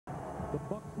The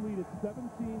Bucs lead at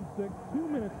 17-6, 2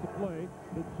 minutes to play.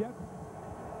 The Jets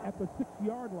at the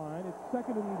 6-yard line. It's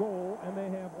second and goal, and they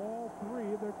have all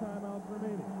 3 of their timeouts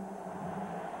remaining.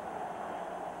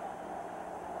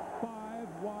 5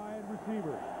 wide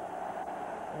receivers.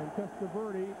 And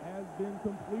Testaverde has been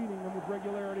completing them with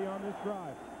regularity on this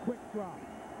drive. Quick drop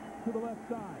to the left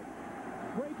side.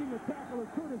 Breaking the tackle is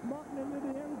Curtis Martin into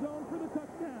the end zone for the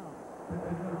touchdown.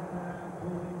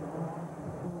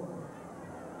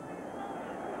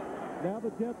 Now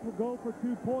the Jets will go for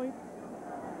 2 points,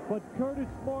 but Curtis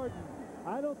Martin,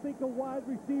 I don't think a wide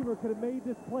receiver could have made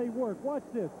this play work. Watch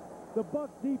this. The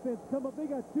Bucs defense come up. They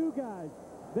got 2 guys.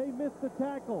 They missed the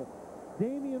tackle.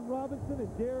 Damian Robinson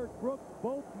and Derek Brooks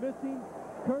both missing.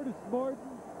 Curtis Martin,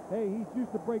 hey, he's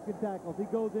used to breaking tackles. He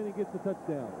goes in and gets the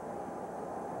touchdown.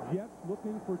 Jets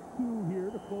looking for 2 here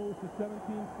to close to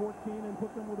 17-14 and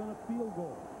put them within a field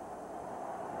goal.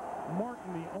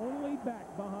 Martin, the only back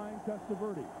behind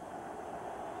Testaverde.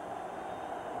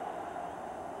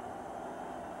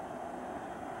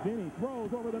 Vinny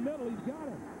throws over the middle. He's got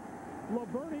him.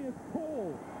 Lavernius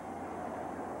Cole,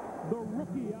 the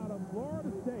rookie out of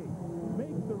Florida State,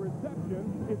 makes the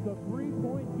reception. It's a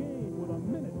 3-point game with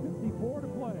 1:54 to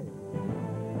play.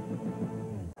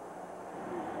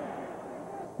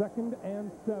 2nd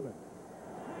and 7.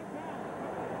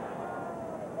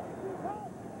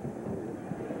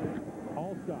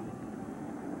 Allstott.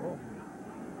 Oh,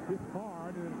 it's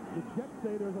hard, and the Jets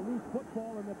say there's a loose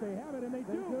football and that they have it, and they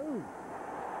do.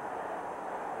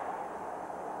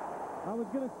 I was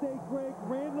going to say, Greg,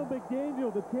 Randall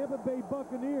McDaniel, the Tampa Bay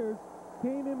Buccaneers,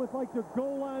 came in with like their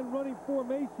goal line running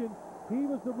formation. He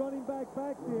was the running back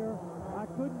there. I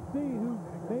couldn't see who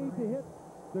made the hit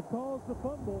that caused the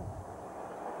fumble.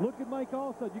 Look at Mike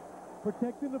Allstott.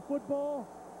 Protecting the football.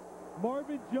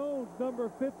 Marvin Jones,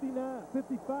 number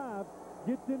 55,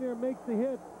 gets in there and makes the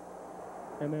hit.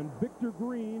 And then Victor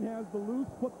Green has the loose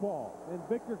football. And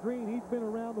Victor Green, he's been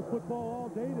around the football all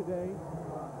day today.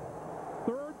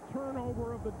 3rd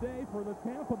turnover of the day for the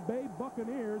Tampa Bay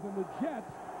Buccaneers, and the Jets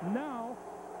now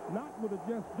not with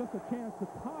just a chance to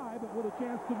tie, but with a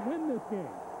chance to win this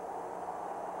game.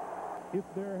 If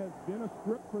there has been a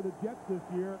script for the Jets this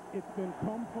year, it's been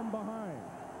come from behind.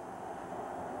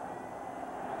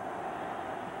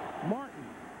 Martin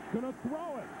gonna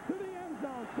throw it to the end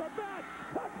zone. Chrebet,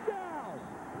 touchdown!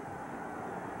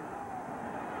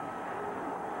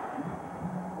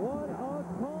 What a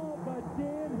call by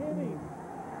Dan Henning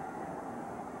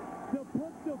to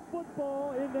put the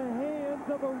football in the hands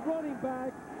of a running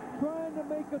back trying to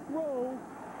make a throw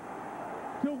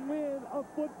to win a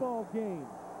football game.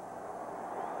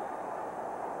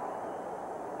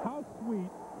 How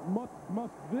sweet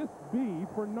must this be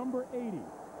for number 80?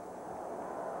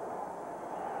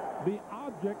 The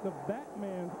object of that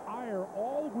man's ire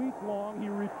all week long. He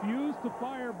refused to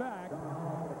fire back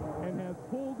and has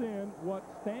pulled in what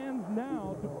stands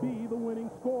now to be the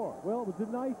winning score. Well, it was a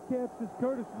nice catch as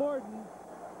Curtis Martin,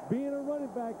 being a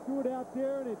running back, threw it out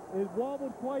there, and it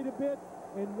wobbled quite a bit,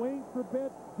 and Wayne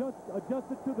Chrebet just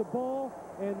adjusted to the ball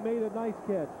and made a nice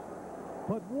catch.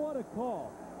 But what a call.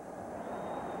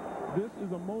 This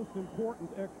is a most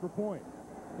important extra point.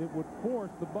 It would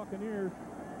force the Buccaneers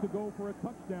to go for a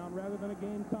touchdown rather than a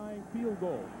game-tying field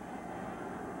goal.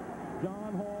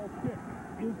 John Hall's kick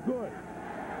is good.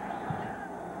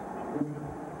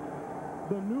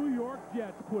 The New York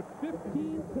Jets put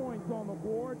 15 points on the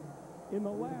board in the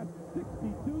last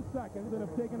 62 seconds and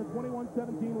have taken a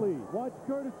 21-17 lead. Watch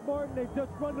Curtis Martin. They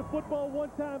just run the football one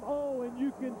time. Oh, and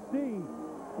you can see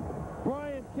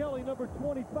Brian Kelly, number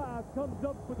 25, comes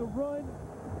up for the run,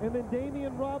 and then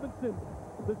Damian Robinson,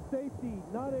 the safety,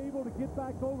 not able to get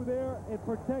back over there and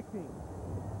protect him.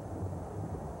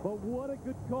 But what a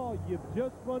good call. You've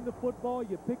just run the football.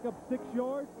 You pick up 6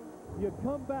 yards. You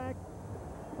come back.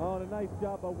 Oh, and a nice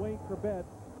job by Wayne Chrebet.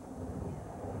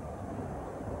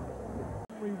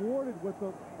 Rewarded with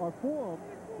our forum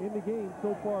in the game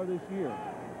so far this year.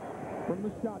 From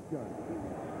the shotgun.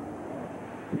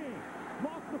 King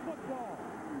lost the football.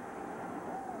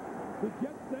 The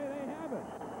Jets say they have it.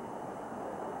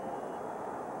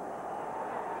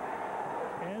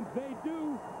 And they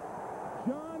do.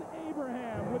 John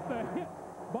Abraham with the hit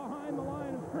behind the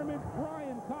line of scrimmage.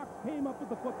 Brian Cox came up with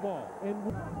the football. And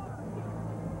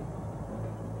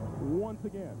once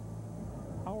again,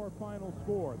 our final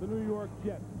score, the New York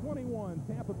Jets 21,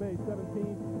 Tampa Bay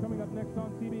 17. Coming up next on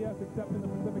CBS, except in the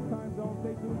Pacific time zone.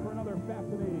 Stay tuned for another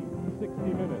fascinating 60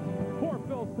 minutes. For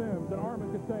Phil Simms and Armin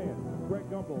Kasayan, Greg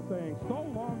Gumbel saying so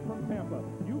long from Tampa.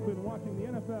 You've been watching the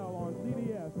NFL on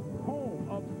CBS, home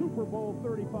of Super Bowl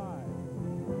 35.